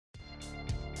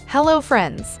Hello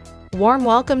friends! Warm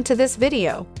welcome to this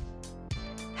video.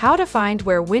 How to find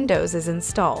where Windows is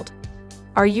installed.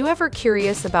 Are you ever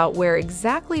curious about where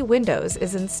exactly Windows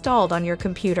is installed on your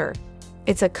computer?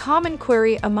 It's a common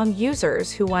query among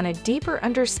users who want a deeper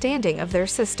understanding of their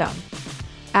system.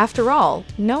 After all,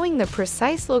 knowing the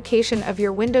precise location of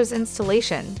your Windows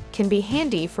installation can be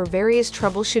handy for various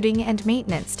troubleshooting and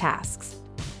maintenance tasks.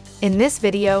 In this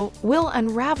video, we'll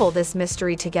unravel this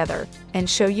mystery together and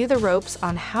show you the ropes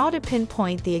on how to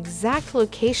pinpoint the exact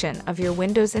location of your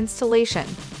Windows installation.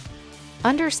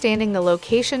 Understanding the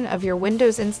location of your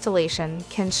Windows installation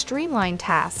can streamline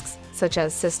tasks such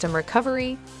as system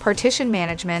recovery, partition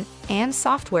management, and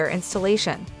software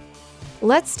installation.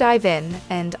 Let's dive in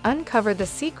and uncover the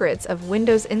secrets of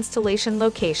Windows installation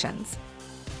locations.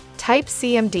 Type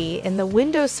CMD in the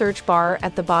Windows search bar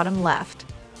at the bottom left.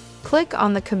 Click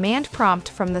on the command prompt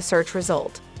from the search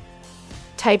result.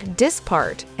 Type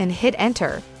diskpart and hit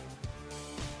enter.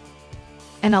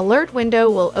 An alert window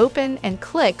will open and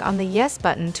click on the Yes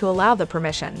button to allow the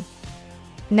permission.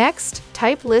 Next,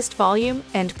 type list volume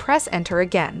and press enter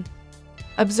again.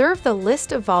 Observe the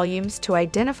list of volumes to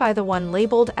identify the one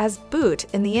labeled as boot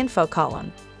in the info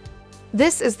column.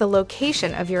 This is the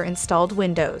location of your installed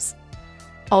Windows.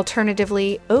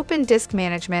 Alternatively, open Disk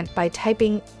Management by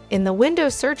typing in the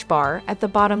Windows search bar at the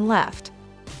bottom left.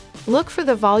 Look for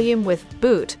the volume with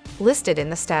boot listed in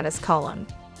the status column.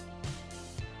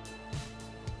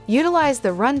 Utilize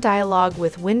the Run dialog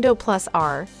with Window plus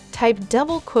R, type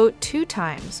double quote 2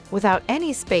 times without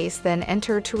any space, then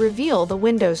enter to reveal the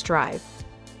Windows drive.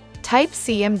 Type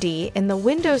CMD in the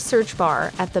Windows search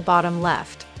bar at the bottom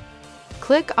left.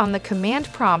 Click on the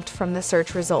command prompt from the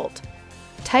search result.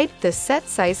 Type the set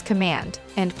size command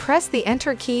and press the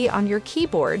enter key on your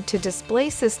keyboard to display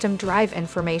system drive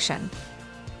information.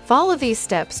 Follow these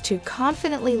steps to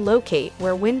confidently locate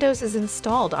where Windows is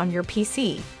installed on your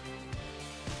PC.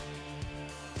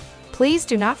 Please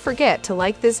do not forget to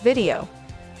like this video.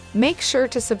 Make sure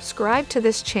to subscribe to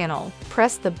this channel,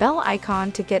 press the bell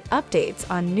icon to get updates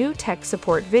on new tech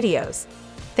support videos.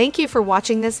 Thank you for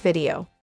watching this video.